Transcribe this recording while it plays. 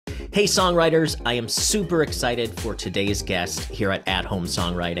Hey songwriters, I am super excited for today's guest here at Home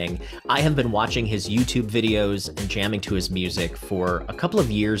Songwriting. I have been watching his YouTube videos and jamming to his music for a couple of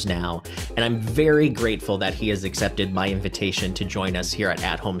years now, and I'm very grateful that he has accepted my invitation to join us here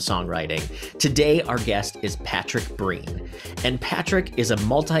at Home Songwriting. Today, our guest is Patrick Breen, and Patrick is a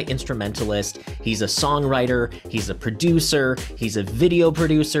multi-instrumentalist. He's a songwriter, he's a producer, he's a video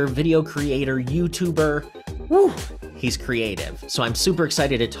producer, video creator, YouTuber. Woo! He's creative. So I'm super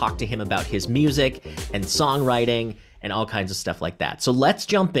excited to talk to him about his music and songwriting and all kinds of stuff like that. So let's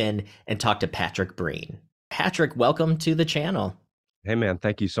jump in and talk to Patrick Breen. Patrick, welcome to the channel. Hey man,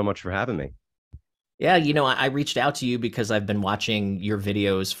 thank you so much for having me. Yeah, you know, I reached out to you because I've been watching your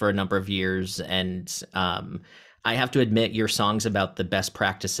videos for a number of years, and I have to admit your songs about the best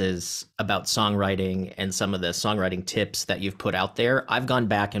practices about songwriting and some of the songwriting tips that you've put out there, I've gone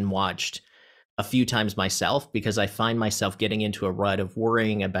back and watched a few times myself because I find myself getting into a rut of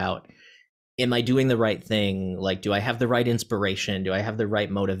worrying about, am I doing the right thing? Like, do I have the right inspiration? Do I have the right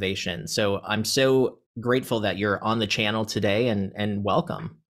motivation? So I'm so grateful that you're on the channel today, and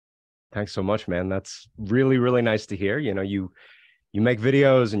welcome. Thanks so much, man. That's really, really nice to hear. You know, you make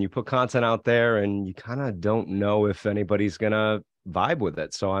videos and you put content out there and you kind of don't know if anybody's gonna vibe with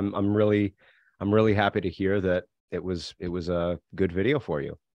it. So I'm really happy to hear that it was a good video for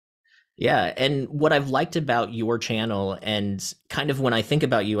you. Yeah, and what I've liked about your channel, and kind of when I think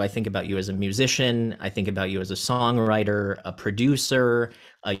about you as a musician, I think about you as a songwriter, a producer,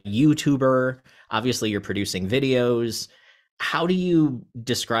 a YouTuber. Obviously, you're producing videos. How do you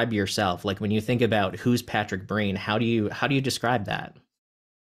describe yourself? Like when you think about who's Patrick Breen, how do you describe that?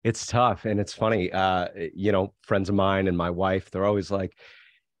 It's tough and it's funny. You know, friends of mine and my wife, they're always like,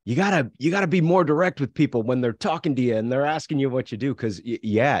 you gotta be more direct with people when they're talking to you and they're asking you what you do. Cause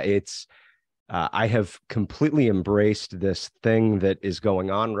yeah, it's, I have completely embraced this thing that is going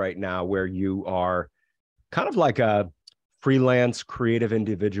on right now where you are kind of like a freelance creative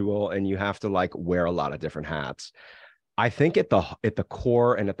individual and you have to like wear a lot of different hats. I think at the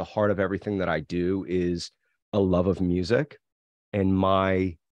core and at the heart of everything that I do is a love of music, and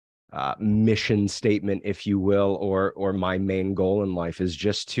my mission statement, if you will, or my main goal in life is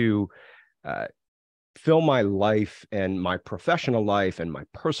just to fill my life and my professional life and my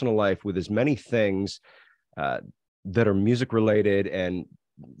personal life with as many things that are music related and,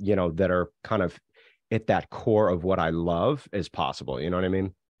 you know, that are kind of at that core of what I love as possible. You know what I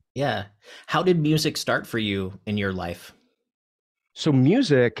mean? Yeah. How did music start for you in your life? So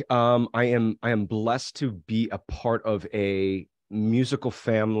music, I am blessed to be a part of a musical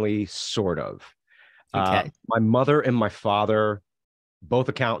family, sort of. Okay. My mother and my father, both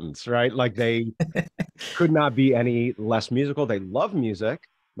accountants, right? Like they could not be any less musical. They love music.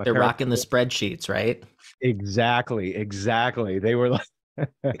 My They're parents, rocking the spreadsheets, right? exactly. They were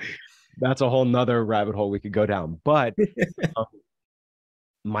like, that's a whole nother rabbit hole we could go down. But um,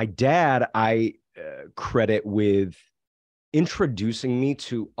 my dad, I credit with introducing me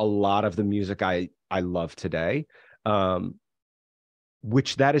to a lot of the music I love today.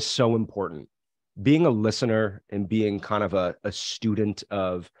 Which that is so important. Being a listener and being kind of a student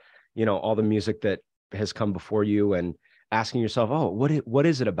of, you know, all the music that has come before you and asking yourself, oh, what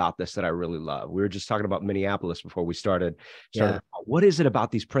is it about this that I really love? We were just talking about Minneapolis before we started. Yeah. What is it about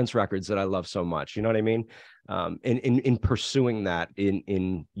these Prince records that I love so much? You know what I mean? In pursuing that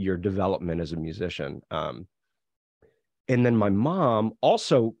in your development as a musician. And then my mom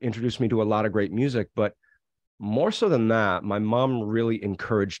also introduced me to a lot of great music, but more so than that, my mom really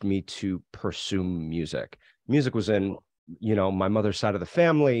encouraged me to pursue music. Music was in, you know, my mother's side of the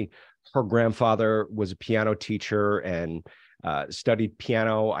family. Her grandfather was a piano teacher and studied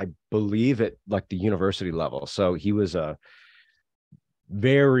piano, I believe, at like the university level. So he was a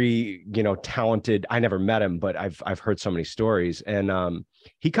very, you know, talented. I never met him, but I've heard so many stories. And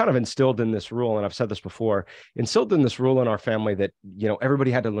he kind of instilled in this rule, and I've said this before, instilled in this rule in our family that, you know,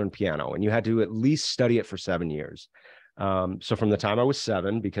 everybody had to learn piano and you had to at least study it for 7 years. So from the time I was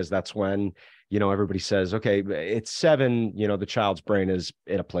 7, because that's when, you know, everybody says, okay, it's 7, you know, the child's brain is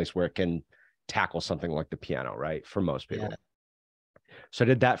in a place where it can tackle something like the piano, right? For most people. Yeah. So I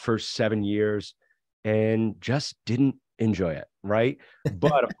did that for 7 years and just didn't enjoy it, right?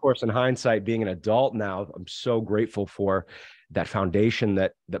 But of course, in hindsight, being an adult now, I'm so grateful for that foundation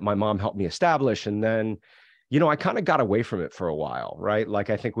that my mom helped me establish. And then, you know, I kind of got away from it for a while, right?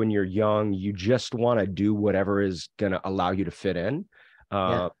 Like I think when you're young, you just want to do whatever is going to allow you to fit in.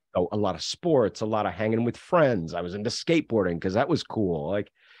 Yeah. A lot of sports, a lot of hanging with friends. I was into skateboarding because that was cool.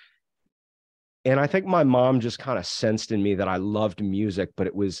 Like, and I think my mom just kind of sensed in me that I loved music, but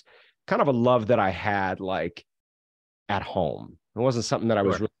it was kind of a love that I had like at home. It wasn't something that I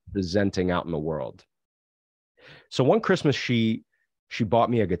was Sure. really presenting out in the world. So one Christmas, she bought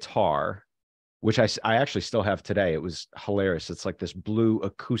me a guitar, which I actually still have today. It was hilarious. It's like this blue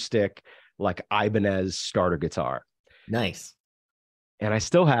acoustic, like Ibanez starter guitar. Nice. And I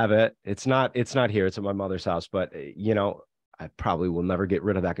still have it. It's not here. It's at my mother's house, but I probably will never get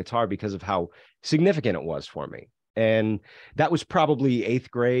rid of that guitar because of how significant it was for me. And that was probably 8th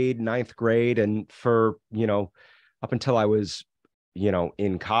grade, 9th grade. And for, up until I was,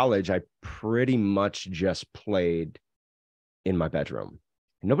 in college, I pretty much just played in my bedroom.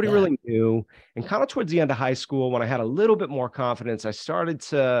 Nobody really knew. And kind of towards the end of high school, when I had a little bit more confidence, I started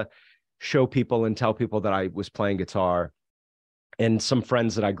to show people and tell people that I was playing guitar. And some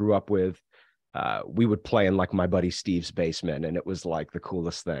friends that I grew up with, we would play in like my buddy Steve's basement, and it was like the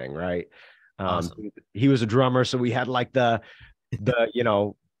coolest thing, right? Awesome. He was a drummer, so we had like the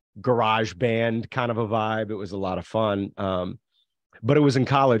garage band kind of a vibe. It was a lot of fun. But it was in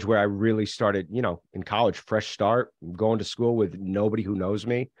college where I really started, in college, fresh start, going to school with nobody who knows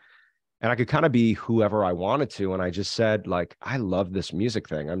me. And I could kind of be whoever I wanted to. And I just said, like, I love this music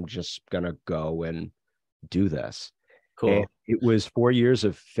thing. I'm just going to go and do this. Cool. And it was 4 years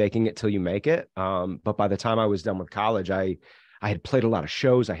of faking it till you make it. But by the time I was done with college, I had played a lot of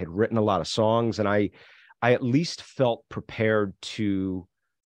shows. I had written a lot of songs, and I at least felt prepared to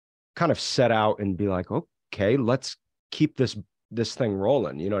kind of set out and be like, okay, let's keep this thing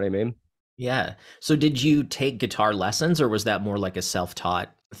rolling. You know what I mean? Yeah. So did you take guitar lessons, or was that more like a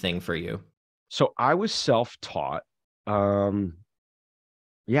self-taught thing for you? So I was self-taught.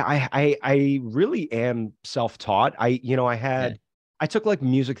 Yeah, I really am self-taught. I took like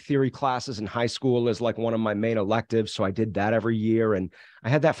music theory classes in high school as like one of my main electives. So I did that every year, and I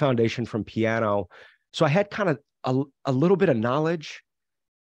had that foundation from piano. So I had kind of a little bit of knowledge,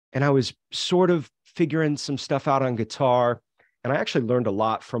 and I was sort of figuring some stuff out on guitar. And I actually learned a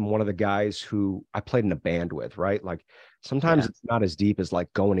lot from one of the guys who I played in a band with, right? Like sometimes it's not as deep as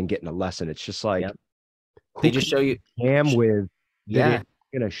like going and getting a lesson. It's just like, they just show you jam with, yeah,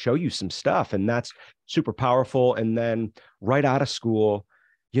 going to show you some stuff. And that's super powerful. And then right out of school,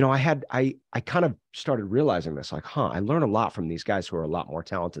 I kind of started realizing this, like, I learned a lot from these guys who are a lot more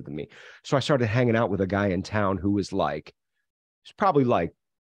talented than me. So I started hanging out with a guy in town who was like, he's probably like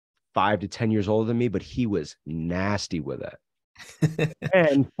 5 to 10 years older than me, but he was nasty with it.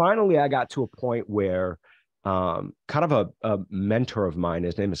 And finally, I got to a point where kind of a mentor of mine,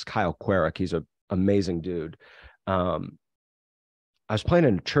 his name is Kyle Querick. He's an amazing dude. I was playing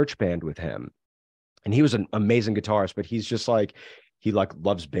in a church band with him, and he was an amazing guitarist, but he's just like, he like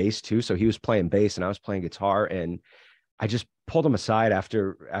loves bass too. So he was playing bass and I was playing guitar, and I just pulled him aside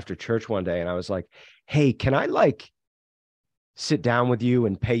after church one day. And I was like, hey, can I like sit down with you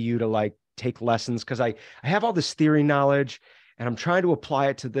and pay you to like take lessons? Cause I have all this theory knowledge, and I'm trying to apply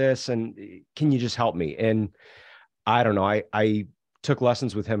it to this. And can you just help me? And I don't know. I took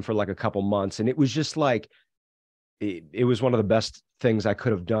lessons with him for like a couple months, and it was just like, it was one of the best things I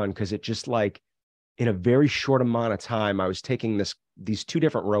could have done. Cause it just like in a very short amount of time, I was taking these two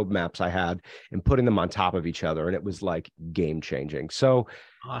different roadmaps I had and putting them on top of each other. And it was like game changing. So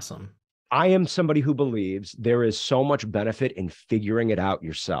awesome. I am somebody who believes there is so much benefit in figuring it out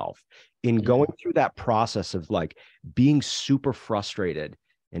yourself, in going through that process of like being super frustrated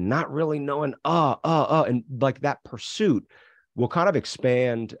and not really knowing, and like that pursuit will kind of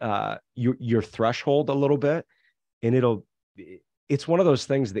expand your threshold a little bit. And it's one of those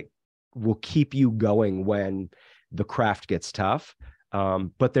things that will keep you going when the craft gets tough.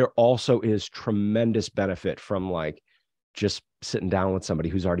 But there also is tremendous benefit from like just sitting down with somebody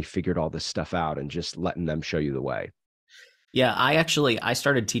who's already figured all this stuff out and just letting them show you the way. Yeah, I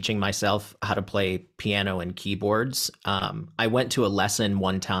started teaching myself how to play piano and keyboards. I went to a lesson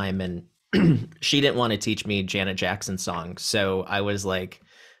one time, and she didn't want to teach me Janet Jackson songs. So I was like,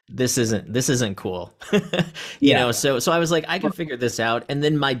 this isn't cool. you know, so I was like, I can figure this out. And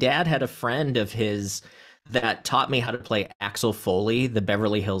then my dad had a friend of his that taught me how to play Axel Foley, the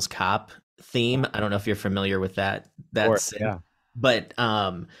Beverly Hills Cop theme. I don't know if you're familiar with that. That's but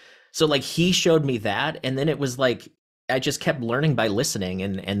so like he showed me that, and then it was like I just kept learning by listening,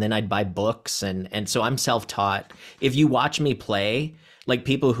 and then I'd buy books, and so I'm self-taught. If you watch me play, like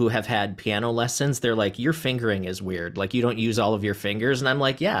people who have had piano lessons, they're like, your fingering is weird. Like you don't use all of your fingers. And I'm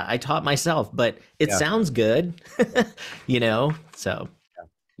like, yeah, I taught myself, but it sounds good, so.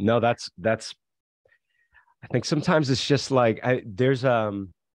 No, that's, I think sometimes it's just like, there's, we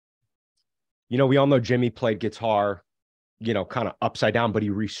all know Jimmy played guitar, kind of upside down, but he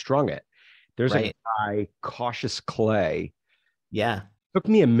restrung it. There's a guy, Cautious Clay. Yeah. Took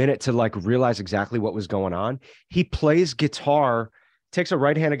me a minute to like realize exactly what was going on. He plays guitar takes a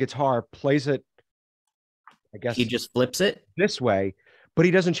right-handed guitar, plays it, I He guess, just flips it. this way, but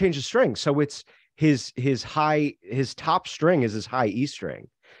he doesn't change the string. So it's his top string is his high E string.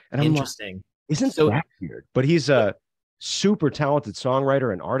 And I'm like, Interesting. isn't So, that weird? But he's a super talented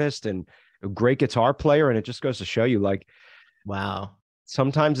songwriter and artist and a great guitar player. And it just goes to show you, like, wow.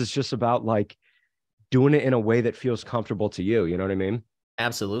 sometimes it's just about like doing it in a way that feels comfortable to you. You know what I mean?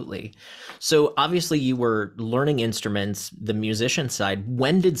 Absolutely. So obviously you were learning instruments, the musician side.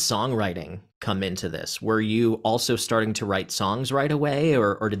 When did songwriting come into this? Were you also starting to write songs right away,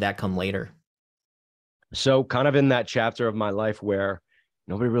 or did that come later? So kind of in that chapter of my life where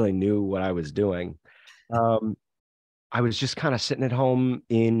nobody really knew what I was doing. Um, I was just kind of sitting at home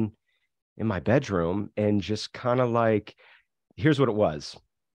in my bedroom and just kind of like, here's what it was.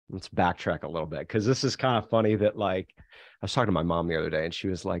 Let's backtrack a little bit because this is kind of funny that, like, I was talking to my mom the other day and she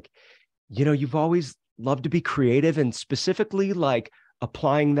was like, you've always loved to be creative and specifically like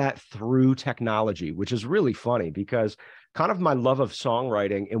applying that through technology, which is really funny because kind of my love of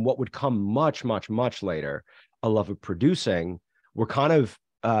songwriting and what would come much, much, much later, a love of producing, were kind of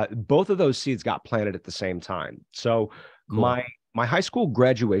both of those seeds got planted at the same time. So Cool. my high school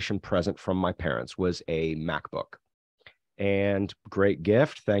graduation present from my parents was a MacBook. And great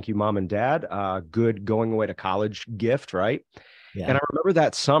gift. Thank you, mom and dad. Good going away to college gift, right? And Yeah. I remember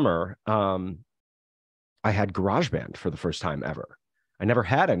that summer, I had GarageBand for the first time ever. I never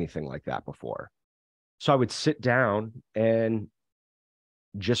had anything like that before. So I would sit down and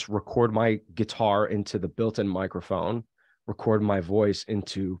just record my guitar into the built-in microphone, record my voice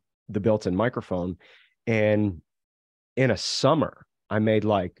into the built-in microphone. And in a summer, I made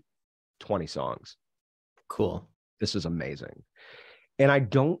like 20 songs. Cool. This is amazing. And I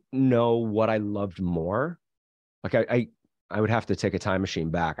don't know what I loved more. Like I would have to take a time machine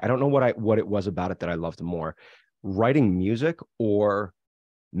back. I don't know what it was about it that I loved more, writing music or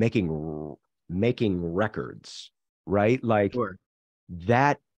making records, right? Like Sure.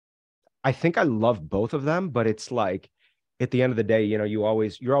 that. I think I love both of them, but it's like at the end of the day, you're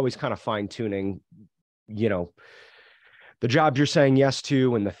always kind of fine tuning, the jobs you're saying yes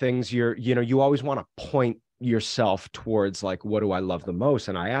to and the things you always want to point yourself towards, like, what do I love the most?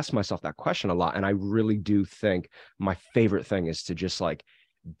 And I ask myself that question a lot. And I really do think my favorite thing is to just like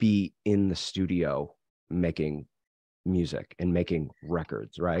be in the studio making music and making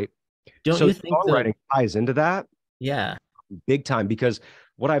records, right? Don't So you think though? songwriting ties into that Yeah. big time, because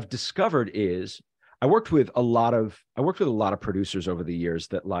what I've discovered is I worked with a lot of producers over the years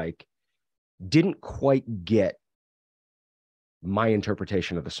that like didn't quite get my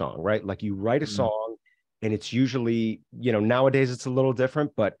interpretation of the song, right? Like you write a Mm. song and it's usually, nowadays it's a little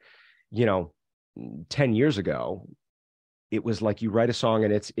different, but 10 years ago, it was like you write a song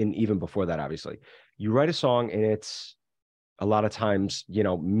and even before that, obviously, you write a song and it's a lot of times,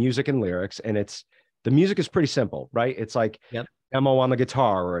 music and lyrics, and the music is pretty simple, right? It's like Yep. demo on the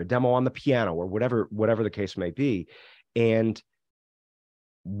guitar or a demo on the piano or whatever the case may be. And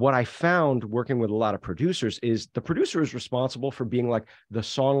what I found working with a lot of producers is the producer is responsible for being like the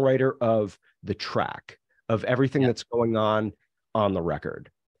songwriter of the track, of everything Yeah. that's going on the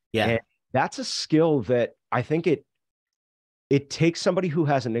record. Yeah. And that's a skill that I think it takes somebody who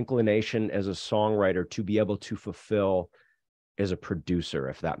has an inclination as a songwriter to be able to fulfill as a producer,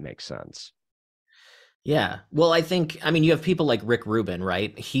 if that makes sense. Yeah. Well, I mean, you have people like Rick Rubin,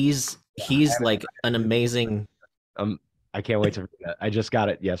 right? He's like an amazing. Um, I can't wait to read that. I just got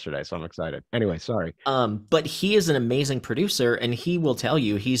it yesterday, so I'm excited. Anyway, sorry. But he is an amazing producer, and he will tell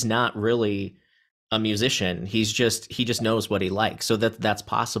you he's not really a musician. He just knows what he likes. So that's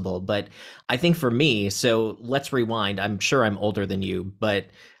possible. But I think for me, so let's rewind. I'm sure I'm older than you, but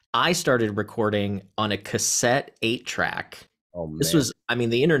I started recording on a cassette 8-track. Oh man. This was, I mean,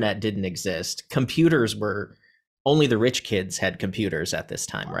 the internet didn't exist. Computers were only the rich kids had computers at this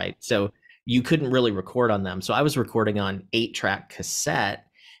time, right? So you couldn't really record on them. So I was recording on 8-track cassette.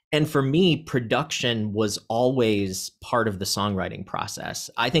 And for me, production was always part of the songwriting process.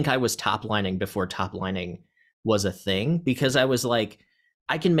 I think I was top lining before top lining was a thing, because I was like,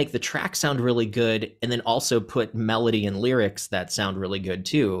 I can make the track sound really good and then also put melody and lyrics that sound really good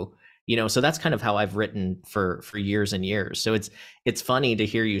too. So that's kind of how I've written for years and years. So it's funny to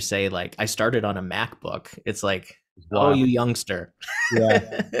hear you say, like, I started on a MacBook. It's like, oh, you youngster. Yeah.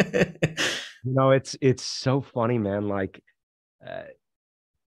 It's so funny, man. Like,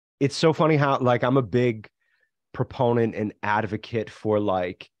 it's so funny how, like, I'm a big proponent and advocate for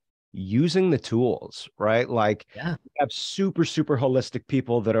like using the tools, right? Like, Yeah. you have super, super holistic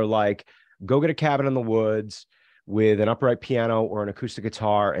people that are like, go get a cabin in the woods with an upright piano or an acoustic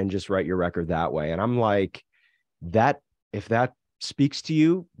guitar and just write your record that way. And I'm like, if that speaks to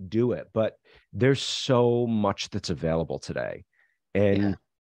you, do it. But there's so much that's available today. Yeah.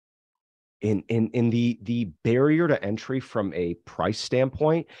 And in the barrier to entry from a price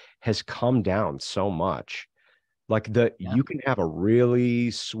standpoint has come down so much. Like Yeah. you can have a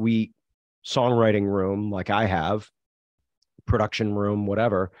really sweet songwriting room like I have, production room,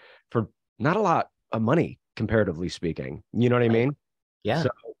 whatever, for not a lot of money, comparatively speaking. You know what I Right. mean? Yeah. So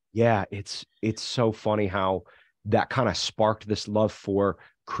yeah, it's so funny how that kind of sparked this love for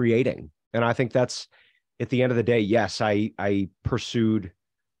creating. And I think that's at the end of the day, yes, I pursued,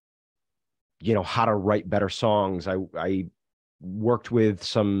 how to write better songs. I worked with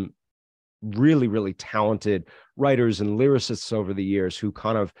some really, really talented writers and lyricists over the years who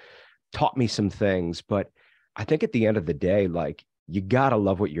kind of taught me some things. But I think at the end of the day, like, you gotta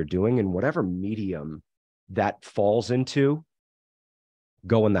love what you're doing, and whatever medium that falls into,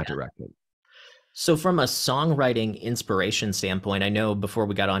 go in that direction. So from a songwriting inspiration standpoint, I know before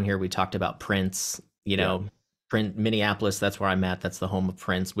we got on here, we talked about Prince, Yeah. Minneapolis, that's where I'm at. That's the home of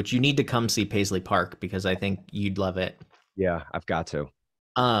Prince, which you need to come see Paisley Park because I think you'd love it. Yeah, I've got to.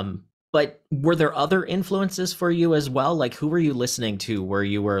 But were there other influences for you as well? Like who were you listening to where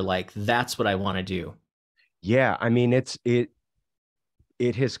you were like, that's what I want to do? Yeah, I mean, it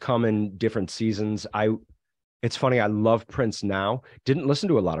has come in different seasons. It's funny, I love Prince now. Didn't listen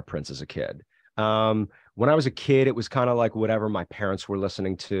to a lot of Prince as a kid. When I was a kid, it was kind of like whatever my parents were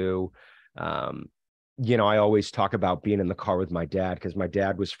listening to. Um, I always talk about being in the car with my dad because my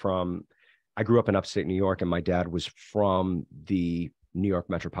dad was I grew up in upstate New York, and my dad was from the New York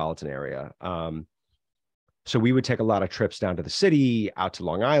metropolitan area. So we would take a lot of trips down to the city, out to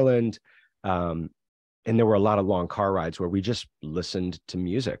Long Island. And there were a lot of long car rides where we just listened to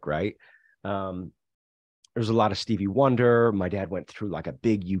music, right? There was a lot of Stevie Wonder. My dad went through like a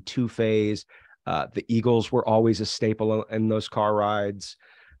big U2 phase. The Eagles were always a staple in those car rides.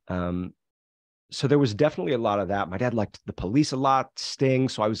 So there was definitely a lot of that. My dad liked the Police a lot, Sting.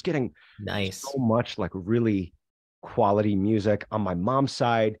 So I was getting Nice. so much like really quality music. On my mom's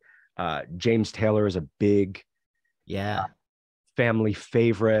side, James Taylor is a big Yeah. family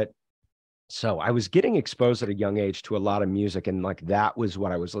favorite. So I was getting exposed at a young age to a lot of music, and like that was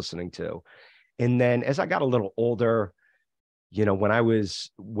what I was listening to. And then as I got a little older, when I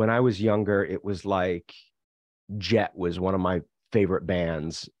was younger, it was like Jet was one of my favorite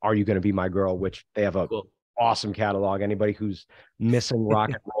bands. Are You Gonna Be My Girl, which they have a Cool. awesome catalog. Anybody who's missing rock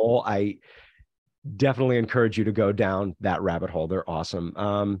and roll, I definitely encourage you to go down that rabbit hole. They're awesome.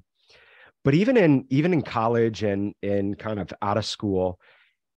 But even in college and in kind of out of school,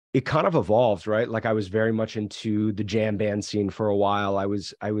 it kind of evolved, right? Like I was very much into the jam band scene for a while. I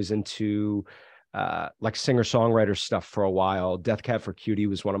was into like singer-songwriter stuff for a while. Death Cab for Cutie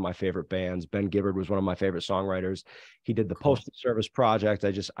was one of my favorite bands. Ben Gibbard was one of my favorite songwriters. He did the Cool. Postal Service Project.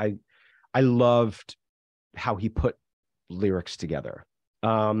 I loved how he put lyrics together.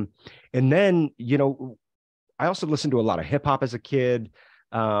 And then, I also listened to a lot of hip hop as a kid.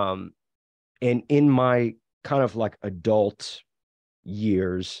 And in my kind of like adult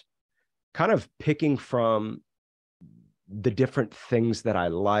years, kind of picking from the different things that I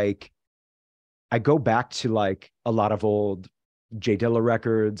like, I go back to like a lot of old Jay Dilla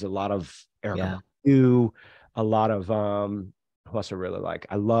records, a lot of Yeah. Erica Badu, a lot of who else I really like.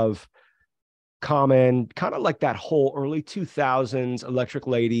 I love Common, kind of like that whole early 2000s Electric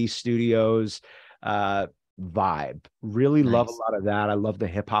Lady Studios vibe. Really love a Nice. lot of that. I love the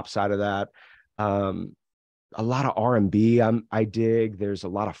hip hop side of that. A lot of R&B I dig. There's a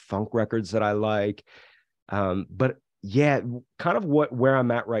lot of funk records that I like. But yeah, kind of where I'm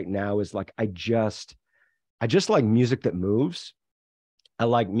at right now is like I just like music that moves. I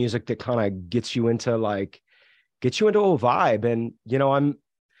like music that kind of gets you into a vibe. And I'm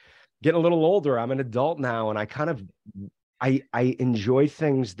getting a little older. I'm an adult now, and I enjoy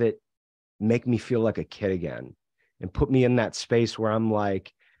things that make me feel like a kid again and put me in that space where I'm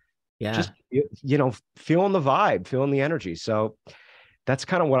like, Yeah. just feeling the vibe, feeling the energy. So that's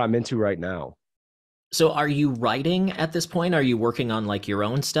kind of what I'm into right now. So are you writing at this point? Are you working on like your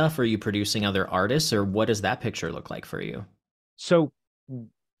own stuff? Are you producing other artists, or what does that picture look like for you? So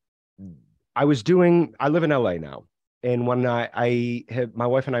I live in LA now. And when I had my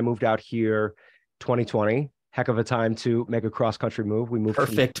wife and I moved out here 2020, heck of a time to make a cross country move. We moved from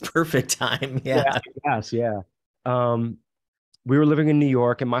Perfect time. yeah, Yeah. yes, yeah. Um, we were living in New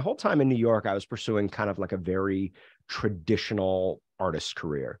York, and my whole time in New York, I was pursuing kind of like a very traditional artist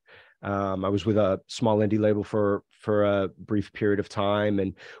career. I was with a small indie label for a brief period of time,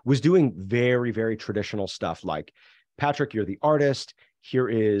 and was doing very, very traditional stuff like, Patrick, you're the artist. here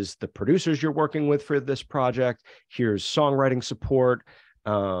is the producers you're working with for this project. Here's songwriting support.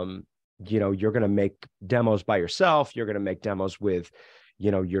 You're going to make demos by yourself. You're going to make demos with,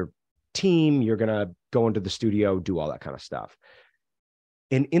 your team. You're going to go into the studio, do all that kind of stuff.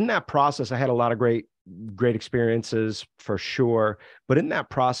 And in that process, I had a lot of great experiences for sure. But in that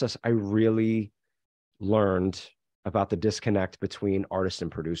process, I really learned about the disconnect between artist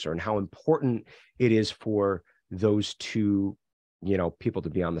and producer and how important it is for those two, people to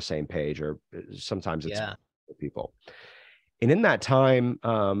be on the same page, or sometimes it's people. And in that time,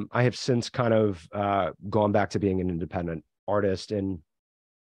 I have since kind of gone back to being an independent artist. And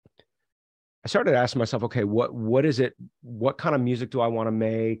I started asking myself, okay, what is it? What kind of music do I want to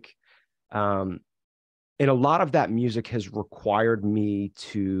make? And a lot of that music has required me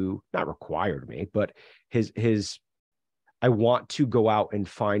to, not required me, but I want to go out and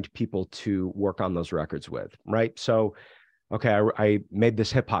find people to work on those records with, right? So, okay, I made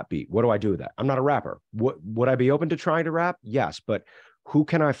this hip hop beat. What do I do with that? I'm not a rapper. Would I be open to trying to rap? Yes, but who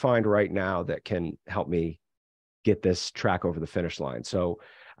can I find right now that can help me get this track over the finish line? So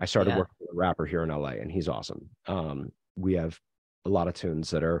I started working with a rapper here in LA, and he's awesome. We have a lot of tunes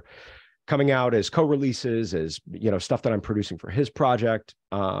that are coming out as co-releases, as stuff that I'm producing for his project.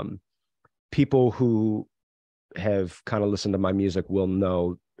 People who have kind of listened to my music will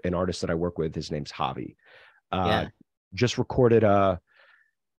know an artist that I work with. His name's Javi.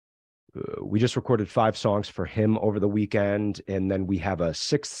 We just recorded 5 songs for him over the weekend, and then we have a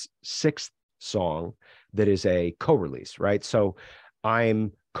sixth song that is a co-release, right? So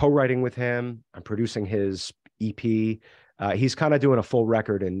I'm co-writing with him. I'm producing his EP. He's kind of doing a full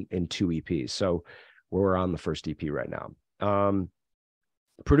record in 2 EPs. So we're on the first EP right now.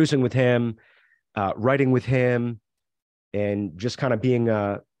 Producing with him, writing with him, and just kind of being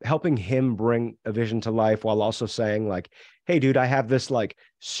helping him bring a vision to life, while also saying like, hey dude, I have this like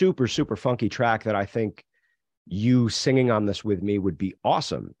super, super funky track that I think you singing on this with me would be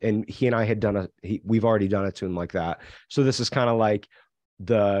awesome. And he and I had we've already done a tune like that. So this is kind of like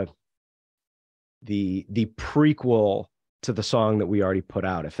the prequel to the song that we already put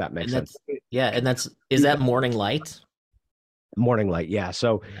out, if that makes sense. Yeah. And is that Morning Light? Morning Light. Yeah.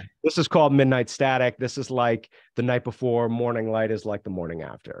 So this is called Midnight Static. This is like the night before. Morning Light is like the morning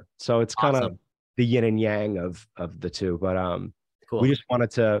after. So it's kind of the yin and yang of the two. But cool. We just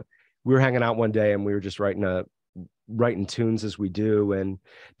we were hanging out one day and we were just writing tunes as we do. And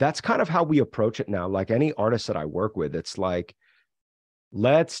that's kind of how we approach it now. Like any artist that I work with, it's like,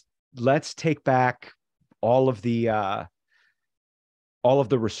 let's take back all of the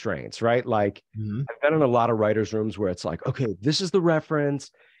restraints, right? Like I've been in a lot of writers' rooms where it's like, okay, this is the reference.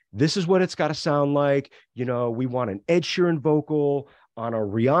 This is what it's got to sound like. We want an Ed Sheeran vocal on a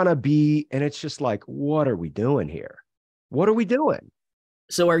Rihanna beat. And it's just like, what are we doing here? What are we doing?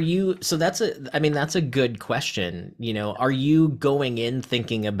 So that's a good question. Are you going in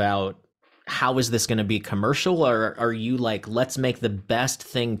thinking about how is this going to be commercial, or are you like, let's make the best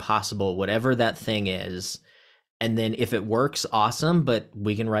thing possible, whatever that thing is, and then if it works, awesome, but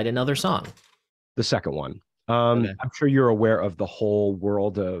we can write another song? The second one. Okay. I'm sure you're aware of the whole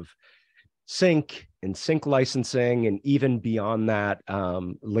world of sync licensing, and even beyond that,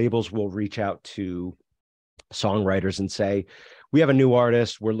 labels will reach out to songwriters and say, we have a new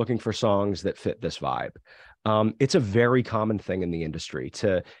artist, we're looking for songs that fit this vibe. It's a very common thing in the industry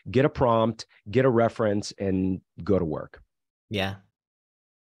to get a prompt, get a reference, and go to work. Yeah.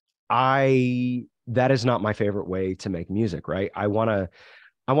 That is not my favorite way to make music, right? I want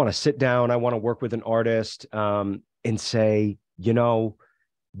to sit down, I want to work with an artist, and say,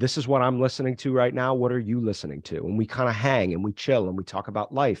 this is what I'm listening to right now. What are you listening to? And we kind of hang and we chill and we talk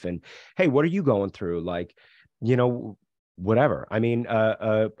about life and, hey, what are you going through? Like, whatever. I mean,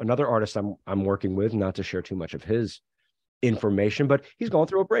 another artist I'm working with, not to share too much of his information, but he's going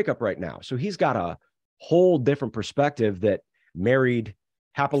through a breakup right now. So he's got a whole different perspective that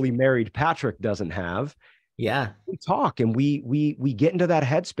happily married Patrick doesn't have. Yeah. We talk and we get into that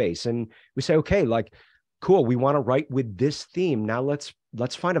headspace and we say, okay, like, cool, we want to write with this theme. Now let's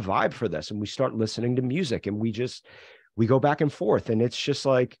find a vibe for this. And we start listening to music and we go back and forth. And it's just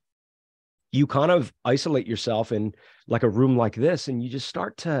like, you kind of isolate yourself in like a room like this, and you just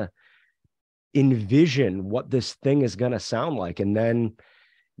start to envision what this thing is going to sound like. And then,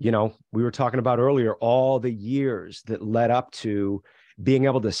 we were talking about earlier, all the years that led up to being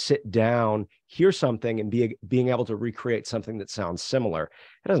able to sit down, hear something, and being able to recreate something that sounds similar.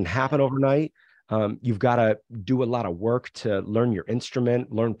 It doesn't happen overnight. You've got to do a lot of work to learn your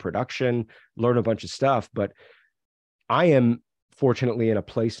instrument, learn production, learn a bunch of stuff. But I am fortunately in a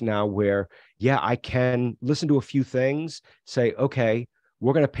place now where, yeah, I can listen to a few things, say, okay,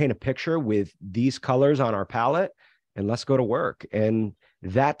 we're going to paint a picture with these colors on our palette and let's go to work. And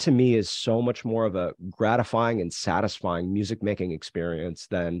that to me is so much more of a gratifying and satisfying music making experience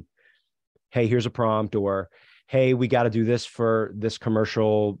than, hey, here's a prompt, or hey, we got to do this for this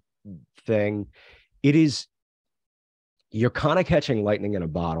commercial thing. It is, you're kind of catching lightning in a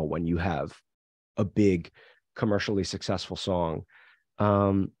bottle when you have a big commercially successful song.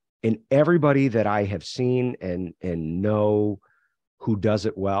 And everybody that I have seen and know who does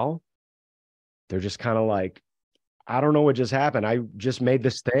it well, they're just kind of like, I don't know what just happened. I just made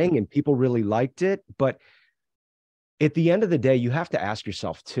this thing and people really liked it. But at the end of the day, you have to ask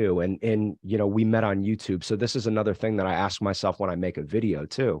yourself too. And you know, we met on YouTube. So this is another thing that I ask myself when I make a video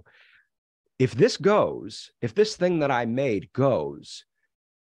too. If this goes, if this thing that I made goes,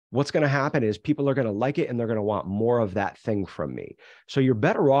 what's going to happen is people are going to like it and they're going to want more of that thing from me. So you're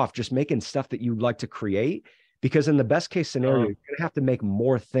better off just making stuff that you like to create, because in the best case scenario, you're going to have to make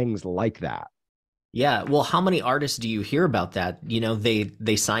more things like that. Yeah. Well, how many artists do you hear about that? You know,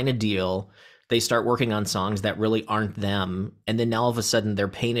 they sign a deal, they start working on songs that really aren't them, and then now all of a sudden they're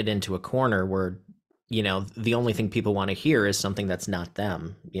painted into a corner where, you know, the only thing people want to hear is something that's not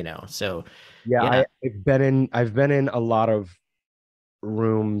them, you know. So Yeah, yeah. I've been in a lot of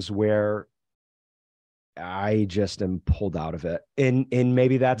rooms where I just am pulled out of it. And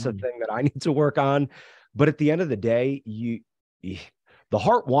maybe that's a Mm. thing that I need to work on. But at the end of the day, the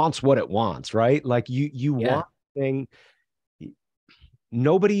heart wants what it wants, right? Like you Yeah. want thing.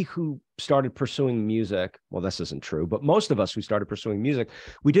 Nobody who started pursuing music, well, this isn't true, but most of us who started pursuing music,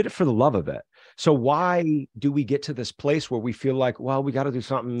 we did it for the love of it. So why do we get to this place where we feel like, well, we got to do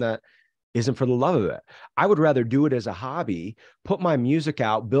something that isn't for the love of it? I would rather do it as a hobby, put my music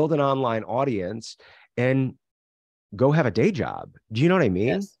out, build an online audience, and go have a day job. Do you know what I mean?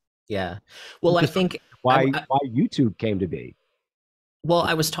 Yes. Yeah. Well, I Just think why YouTube came to be. well,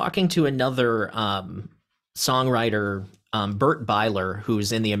 I was talking to another songwriter, Bert Byler,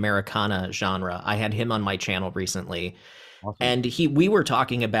 who's in the Americana genre. I had him on my channel recently, Awesome. and we were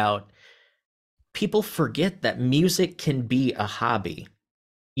talking about people forget that music can be a hobby.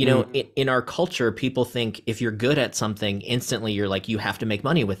 You know, Mm. in our culture, people think if you're good at something, instantly you're like, you have to make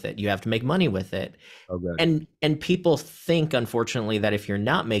money with it. You have to make money with it. Oh, good. And people think, unfortunately, that if you're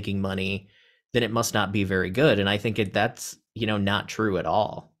not making money, then it must not be very good. And I think that's, you know, not true at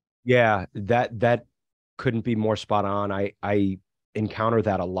all. Yeah, that couldn't be more spot on. I encounter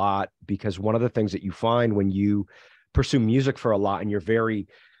that a lot because one of the things that you find when you pursue music for a lot and you're very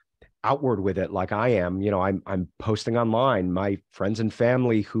outward with it, like I am, you know, I'm posting online. My friends and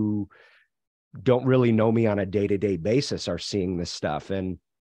family who don't really know me on a day-to-day basis are seeing this stuff. And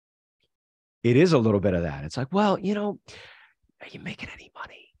it is a little bit of that. It's like, well, you know, are you making any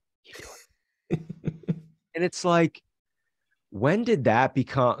money? You doing? And it's like, when did that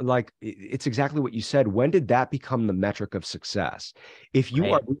become, like, it's exactly what you said. When did that become the metric of success? If you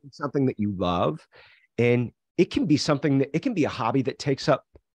are Right. doing something that you love, and it can be something that, it can be a hobby that takes up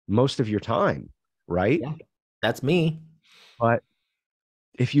most of your time, right? Yeah. That's me. But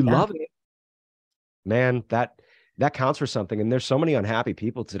if you Yeah. love it, man, that counts for something. And there's so many unhappy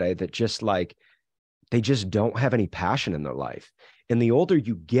people today that just like, they just don't have any passion in their life. And the older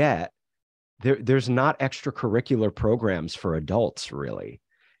you get, there's not extracurricular programs for adults, really.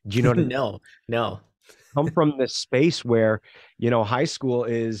 Do you know what I mean? No, no. Come from this space where, you know, high school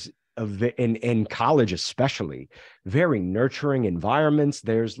is in college, especially, very nurturing environments.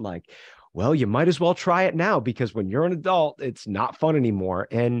 There's like, well, you might as well try it now because when you're an adult, it's not fun anymore.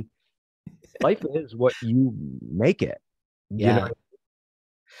 And life is what you make it, you know? Yeah.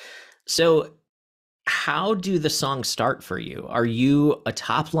 So how do the songs start for you? Are you a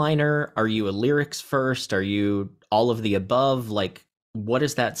top liner? Are you a lyrics first? Are you all of the above? Like, what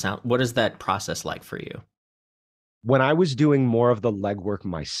does that sound? What is that process like for you? When I was doing more of the legwork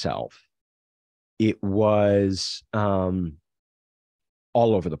myself, it was all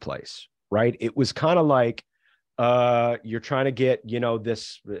over the place, right? It was kind of like you're trying to get, you know,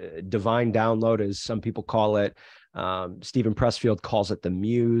 this divine download, as some people call it. Stephen Pressfield calls it the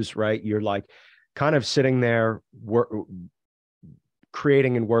muse, right? You're like kind of sitting there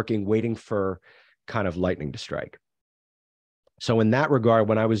creating and working, waiting for kind of lightning to strike. So in that regard,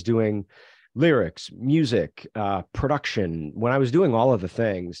 when I was doing lyrics, music, production, when I was doing all of the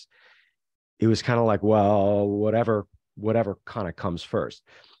things, it was kind of like, well, whatever kind of comes first.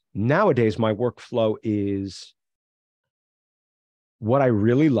 Nowadays, my workflow is, what I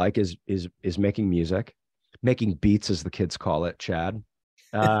really like is making music, making beats, as the kids call it, Chad.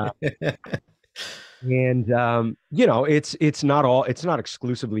 Uh, And you know, it's not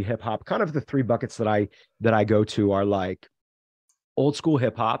exclusively hip hop. Kind of the three buckets that I go to are like old school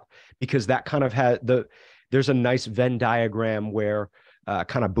hip hop, because that kind of there's a nice Venn diagram where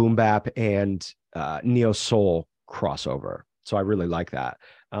kind of boom bap and neo soul crossover. So I really like that.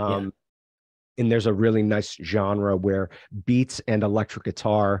 Yeah. And there's a really nice genre where beats and electric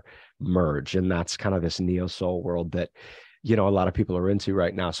guitar merge, and that's kind of this neo soul world that, you know, a lot of people are into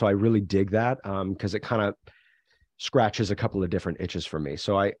right now. So I really dig that because it kind of scratches a couple of different itches for me.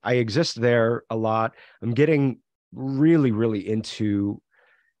 So I exist there a lot. I'm getting really into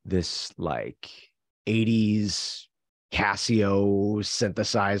this like 80s Casio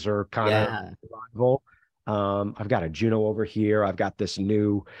synthesizer kind of Yeah. revival. I've got a Juno over here. I've got this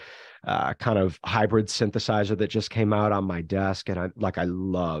new kind of hybrid synthesizer that just came out on my desk, and I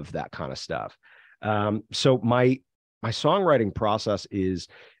love that kind of stuff. So my songwriting process is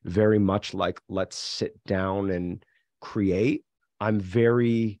very much like, let's sit down and create. I'm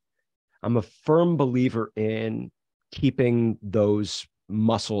a firm believer in keeping those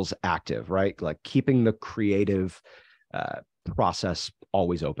muscles active, right? Like keeping the creative process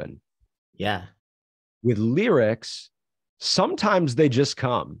always open. Yeah. With lyrics, sometimes they just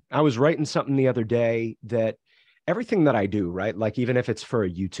come. I was writing something the other day that everything that I do, right? Like even if it's for a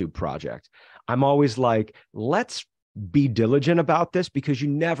YouTube project, I'm always like, let's be diligent about this, because you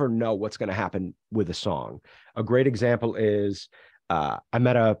never know what's going to happen with a song. A great example is I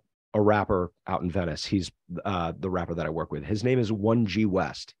met a rapper out in Venice. He's the rapper that I work with. His name is 1G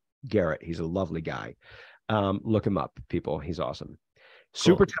West, Garrett. He's a lovely guy. Look him up, people. He's awesome.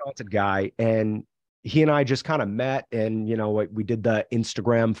 Super Cool. talented guy. And he and I just kind of met, and, you know, we did the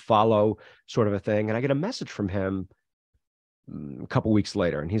Instagram follow sort of a thing. And I get a message from him a couple weeks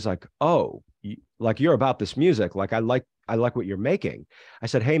later, and he's like, "Oh, like you're about this music. Like I like what you're making." I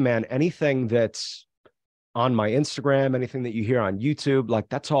said, "Hey man, anything that's on my Instagram, anything that you hear on YouTube, like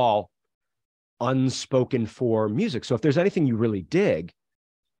that's all unspoken for music. So if there's anything you really dig,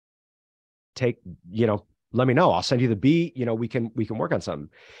 take, you know, let me know. I'll send you the beat. You know, we can work on something."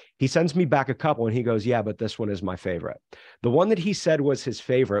 He sends me back a couple, and he goes, "Yeah, but this one is my favorite." The one that he said was his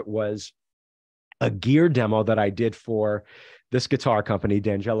favorite was a gear demo that I did for this guitar company,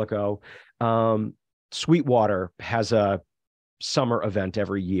 D'Angelico. Sweetwater has a summer event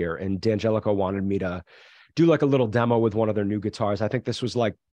every year, and D'Angelico wanted me to do like a little demo with one of their new guitars. I think this was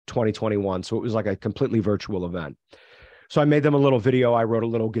like 2021, so it was like a completely virtual event. So I made them a little video. I wrote a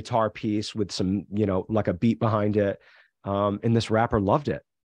little guitar piece with some, you know, like a beat behind it, and this rapper loved it.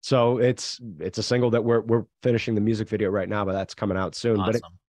 So it's a single that we're finishing the music video right now, but that's coming out soon. But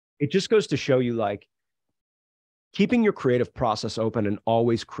Awesome. it just goes to show you, like, keeping your creative process open and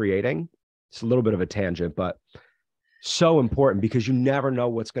always creating. It's a little bit of a tangent, but so important, because you never know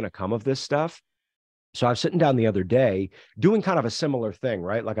what's going to come of this stuff. So I was sitting down the other day doing kind of a similar thing,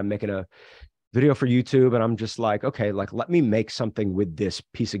 right? Like I'm making a video for YouTube, and I'm just like, okay, like let me make something with this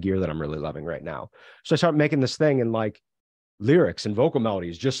piece of gear that I'm really loving right now. So I start making this thing, and like lyrics and vocal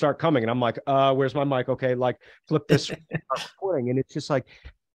melodies just start coming, and I'm like, where's my mic? Okay, like flip this, start recording. And it's just like,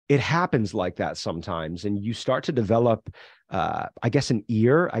 it happens like that sometimes, and you start to develop I guess an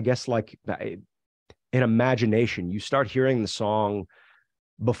ear, I guess like an imagination. You start hearing the song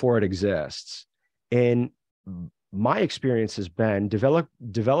before it exists. And my experience has been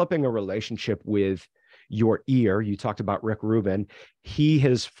developing a relationship with your ear. You talked about Rick Rubin. He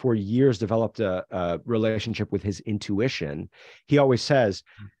has for years developed a relationship with his intuition. He always says,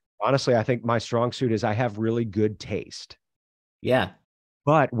 honestly, I think my strong suit is I have really good taste. Yeah.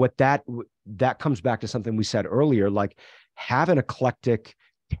 But what that comes back to something we said earlier, like have an eclectic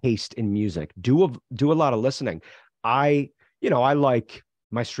taste in music. Do a lot of listening. I like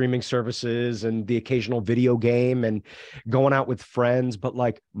my streaming services and the occasional video game and going out with friends, but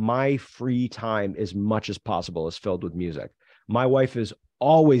like my free time, as much as possible, is filled with music. My wife is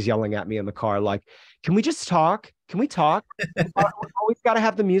always yelling at me in the car, like, "Can we just talk? Can we talk? We always got to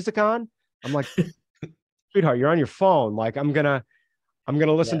have the music on." I'm like, "Sweetheart, you're on your phone. Like, I'm gonna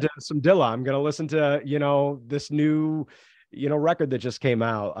listen Yeah. to some Dilla. I'm gonna listen to, this new, record that just came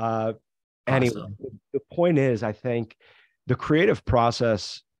out." Anyway, Awesome. the point is, I think the creative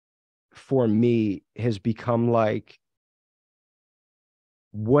process for me has become like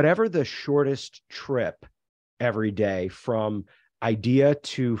whatever the shortest trip every day from idea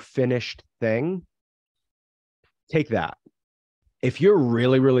to finished thing, take that. If you're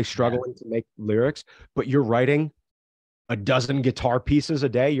really Yeah. struggling to make lyrics, but you're writing a dozen guitar pieces a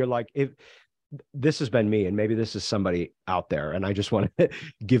day, you're like, if this has been me, and maybe this is somebody out there, and I just want to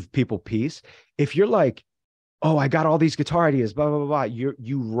give people peace. If you're like, "Oh, I got all these guitar ideas, blah, blah, blah, blah,"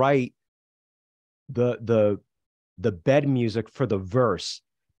 you write the the bed music for the verse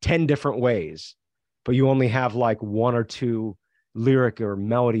 10 different ways, but you only have like one or two lyric or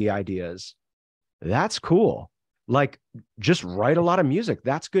melody ideas. That's cool. Like, just write a lot of music.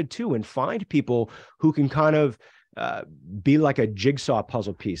 That's good too. And find people who can kind of be like a jigsaw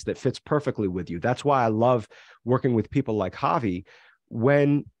puzzle piece that fits perfectly with you. That's why I love working with people like Javi,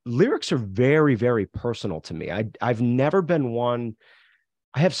 when lyrics are very, very personal to me. I've never been one.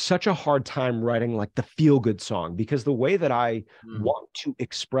 I have such a hard time writing like the feel good song, because the way that I want to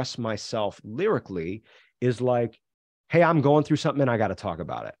express myself lyrically is like, hey, I'm going through something and I got to talk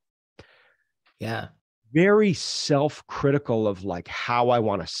about it. Yeah. Very self-critical of like how I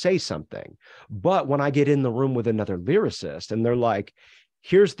want to say something. But when I get in the room with another lyricist and they're like,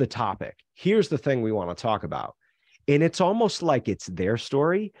 here's the topic, here's the thing we want to talk about. And it's almost like it's their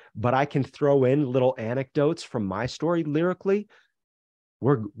story, but I can throw in little anecdotes from my story lyrically.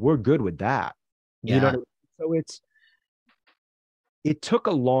 We're good with that. Yeah. You know, so it took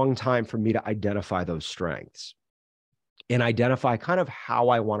a long time for me to identify those strengths and identify kind of how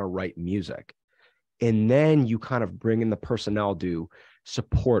I want to write music. And then you kind of bring in the personnel to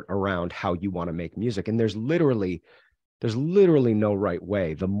support around how you want to make music. And there's literally no right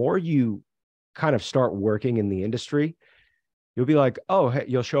way. The more you kind of start working in the industry, you'll be like, oh, hey,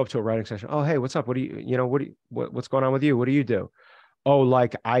 you'll show up to a writing session. Oh, hey, what's up? What's going on with you? What do you do? Oh,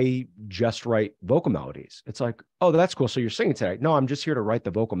 like I just write vocal melodies. It's like, oh, that's cool. So you're singing today? No, I'm just here to write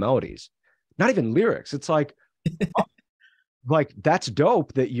the vocal melodies, not even lyrics. It's like, oh, like that's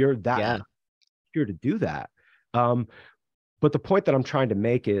dope that you're that here to do that. But the point that I'm trying to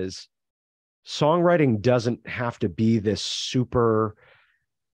make is songwriting doesn't have to be this super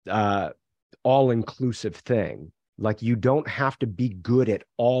all-inclusive thing. Like, you don't have to be good at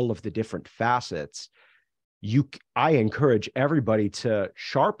all of the different facets. I encourage everybody to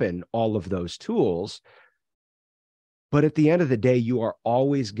sharpen all of those tools. But at the end of the day, you are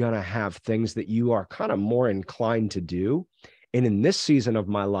always going to have things that you are kind of more inclined to do. And in this season of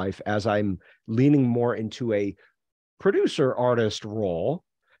my life, as I'm leaning more into a producer artist role,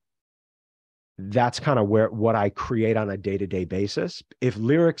 that's kind of what I create on a day-to-day basis. If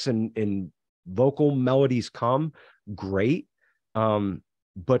lyrics and vocal melodies come, great.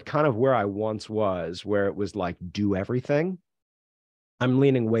 But kind of where I once was, where it was like, do everything, I'm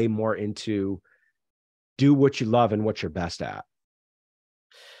leaning way more into do what you love and what you're best at.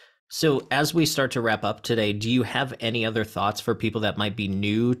 So as we start to wrap up today, do you have any other thoughts for people that might be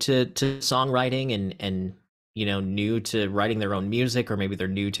new to songwriting and you know, new to writing their own music, or maybe they're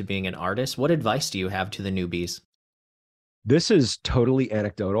new to being an artist? What advice do you have to the newbies? This is totally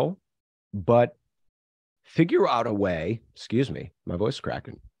anecdotal, but figure out a way, excuse me, my voice is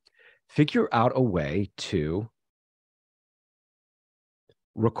cracking. Figure out a way to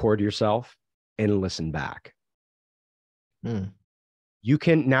record yourself and listen back. You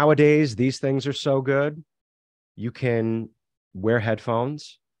can, nowadays, these things are so good. You can wear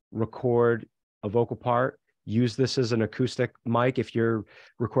headphones, record a vocal part, use this as an acoustic mic. If you're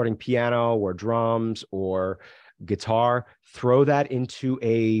recording piano or drums or guitar, throw that into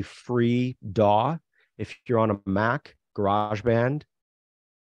a free DAW. If you're on a Mac, GarageBand,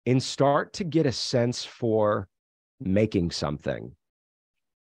 and start to get a sense for making something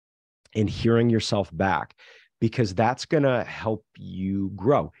and hearing yourself back, because that's going to help you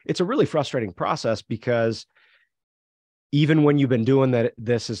grow. It's a really frustrating process, because even when you've been doing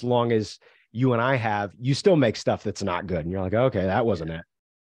this as long as you and I have, you still make stuff that's not good. And you're like, okay, that wasn't it.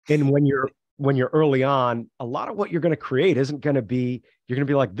 And when you're early on, a lot of what you're going to create isn't going to be, you're going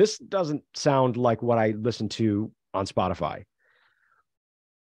to be like, this doesn't sound like what I listen to on Spotify.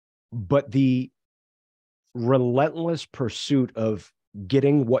 But the relentless pursuit of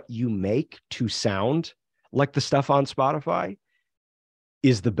getting what you make to sound like the stuff on Spotify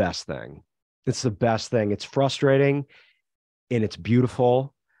is the best thing. It's the best thing. It's frustrating and it's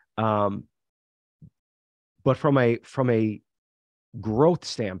beautiful. But from a growth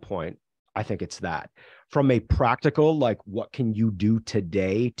standpoint, I think it's that. From a practical, like, what can you do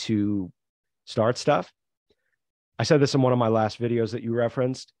today to start stuff? I said this in one of my last videos that you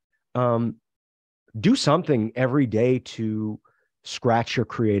referenced. Do something every day to scratch your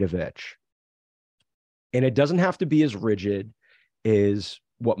creative itch. And it doesn't have to be as rigid as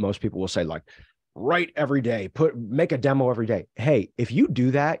what most people will say, like, write every day, make a demo every day. Hey, if you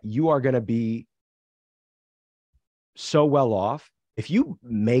do that, you are going to be so well off. If you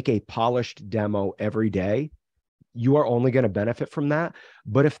make a polished demo every day, you are only going to benefit from that.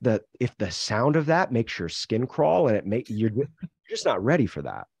 But if the sound of that makes your skin crawl and you're just not ready for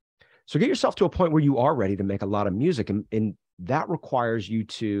that. So get yourself to a point where you are ready to make a lot of music. And that requires you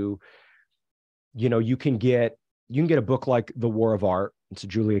to you can get a book like The War of Art. It's a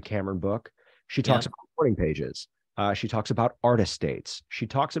Julia Cameron book. She Yeah. talks about recording pages. She talks about artist dates. She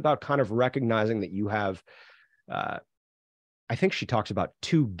talks about kind of recognizing that you have, I think she talks about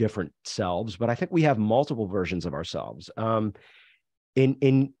two different selves, but I think we have multiple versions of ourselves.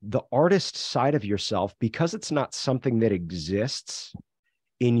 In the artist side of yourself, because it's not something that exists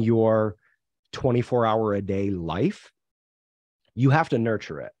in your 24-hour a day life, you have to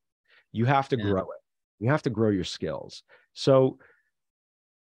nurture it. You have to grow it. You have to grow your skills. So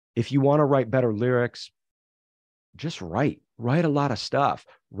if you want to write better lyrics, just write a lot of stuff.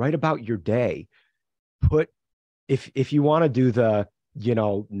 Write about your day. If you want to do the,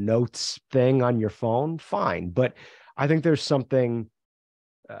 notes thing on your phone, fine. But I think there's something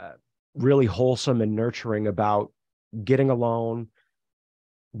really wholesome and nurturing about getting alone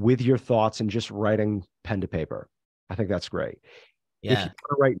with your thoughts and just writing pen to paper. I think that's great. Yeah. If you want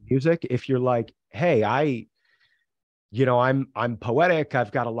to write music, if you're like, hey, I'm poetic,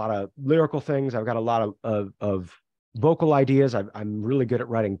 I've got a lot of lyrical things, I've got a lot of vocal ideas, I'm really good at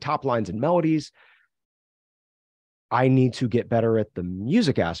writing top lines and melodies, I need to get better at the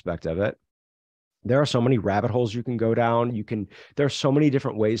music aspect of it. There are so many rabbit holes you can go down. There are so many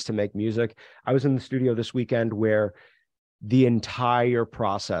different ways to make music. I was in the studio this weekend where the entire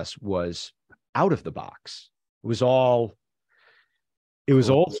process was out of the box. It was old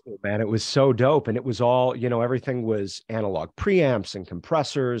school, man. It was so dope. And it was all, everything was analog preamps and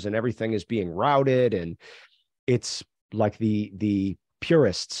compressors, and everything is being routed. And it's like the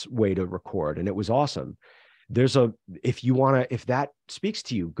purists way to record. And it was awesome. If that speaks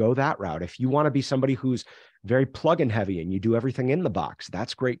to you, go that route. If you want to be somebody who's very plug-in heavy and you do everything in the box,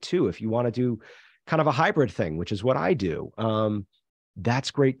 that's great too. If you want to do kind of a hybrid thing, which is what I do,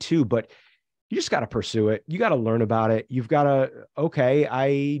 that's great too. But you just got to pursue it. You got to learn about it. You've got to, okay,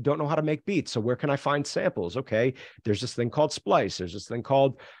 I don't know how to make beats. So where can I find samples? Okay, there's this thing called Splice. There's this thing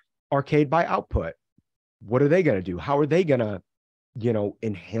called Arcade by Output. What are they going to do? How are they going to,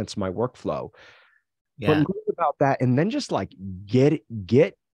 enhance my workflow? Yeah. But learn about that, and then just like get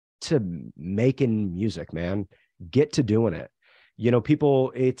to making music, man. Get to doing it.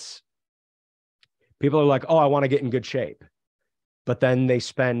 People are like, oh, I want to get in good shape. But then they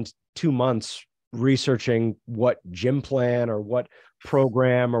spend 2 months researching what gym plan or what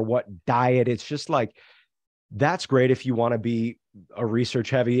program or what diet. It's just like, that's great if you want to be a research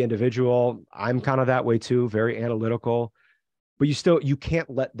heavy individual. I'm kind of that way too, very analytical. But you can't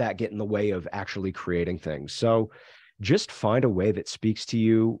let that get in the way of actually creating things. So just find a way that speaks to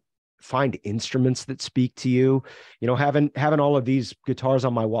you, find instruments that speak to you. Having all of these guitars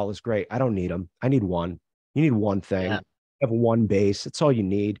on my wall is great. I don't need them. I need one. You need one thing. Yeah. Have one bass. That's all you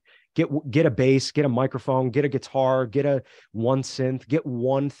need. Get a bass, get a microphone, get a guitar, get one synth, get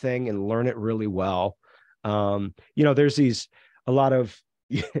one thing and learn it really well. There's a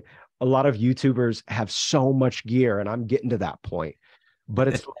lot of YouTubers have so much gear, and I'm getting to that point. But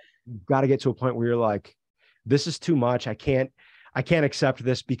it's you've got to get to a point where you're like, this is too much. I can't accept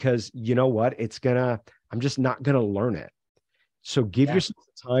this, because you know what? I'm just not gonna learn it. So give yourself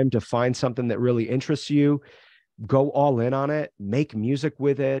time to find something that really interests you, go all in on it, make music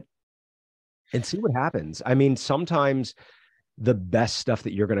with it, and see what happens. I mean, sometimes the best stuff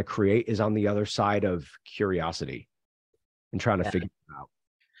that you're going to create is on the other side of curiosity and trying to figure it out.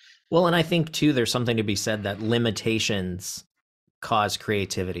 Well, and I think too, there's something to be said that limitations cause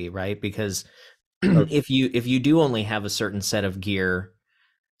creativity, right? Because if you do only have a certain set of gear,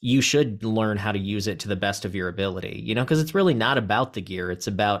 you should learn how to use it to the best of your ability, because it's really not about the gear. It's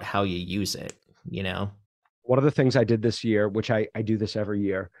about how you use it, One of the things I did this year, which I do this every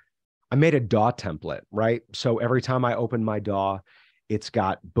year, I made a DAW template, right? So every time I open my DAW, it's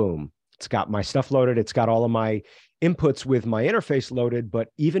got my stuff loaded. It's got all of my inputs with my interface loaded, but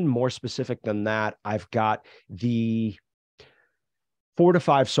even more specific than that, I've got the 4 to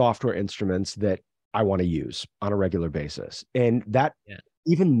 5 software instruments that I want to use on a regular basis. And that,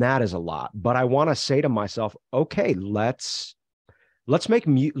 even that is a lot, but I want to say to myself, okay, let's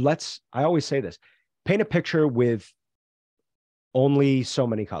I always say this, paint a picture with only so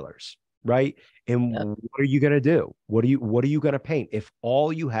many colors, right? And what are you going to do? What are you going to paint if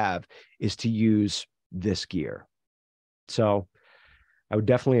all you have is to use this gear? So I would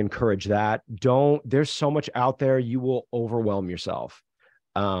definitely encourage that. There's so much out there, you will overwhelm yourself.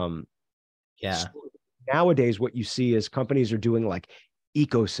 So nowadays, what you see is companies are doing like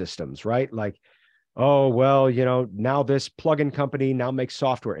ecosystems, right? Like, oh, well, now this plugin company now makes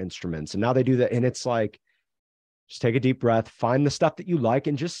software instruments, and now they do that. And it's like, just take a deep breath, find the stuff that you like,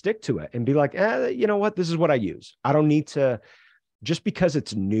 and just stick to it and be like, you know what? This is what I use. I don't need to just because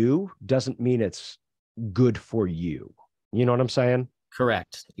it's new doesn't mean it's good for you. You know what I'm saying?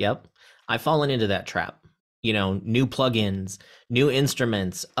 Correct. Yep. I've fallen into that trap. You know, new plugins, new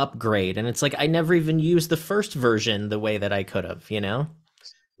instruments, upgrade. And it's like, I never even used the first version the way that I could have, you know?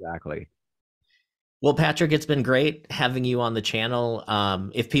 Exactly. Well, Patrick, it's been great having you on the channel.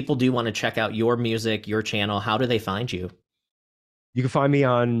 If people do want to check out your music, your channel, how do they find you? You can find me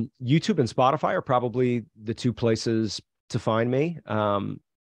on YouTube and Spotify are probably the two places to find me.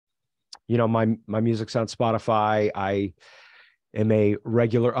 You know, my music's on Spotify. I am a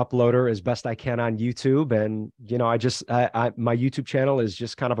regular uploader as best I can on YouTube. And, you know, my YouTube channel is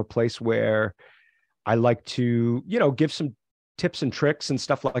just kind of a place where I like to, you know, give some tips and tricks and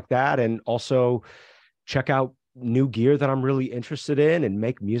stuff like that. And also check out new gear that I'm really interested in and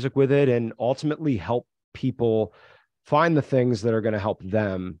make music with it and ultimately help people find the things that are going to help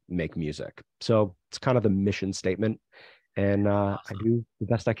them make music. So it's kind of the mission statement. And I do the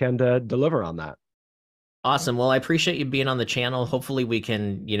best I can to deliver on that. Awesome. Well, I appreciate you being on the channel. Hopefully we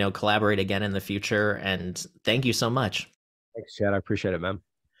can, you know, collaborate again in the future. And thank you so much. Thanks, Chad. I appreciate it, man.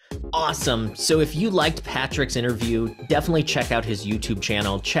 Awesome. So if you liked Patrick's interview, definitely check out his YouTube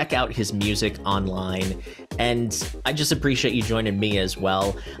channel, check out his music online, and I just appreciate you joining me as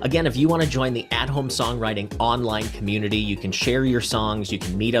well. Again, if you want to join the at-home songwriting online community, you can share your songs, you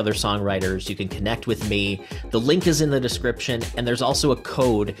can meet other songwriters, you can connect with me. The link is in the description, and there's also a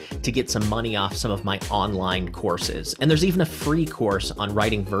code to get some money off some of my online courses. And there's even a free course on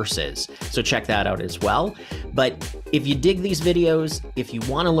writing verses, so check that out as well. But if you dig these videos, if you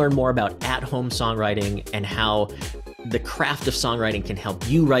want to learn more about at-home songwriting and how the craft of songwriting can help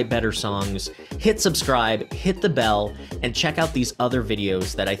you write better songs, hit subscribe, hit the bell, and check out these other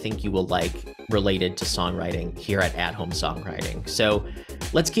videos that I think you will like related to songwriting here at Home Songwriting. So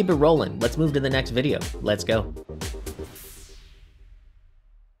let's keep it rolling. Let's move to the next video. Let's go.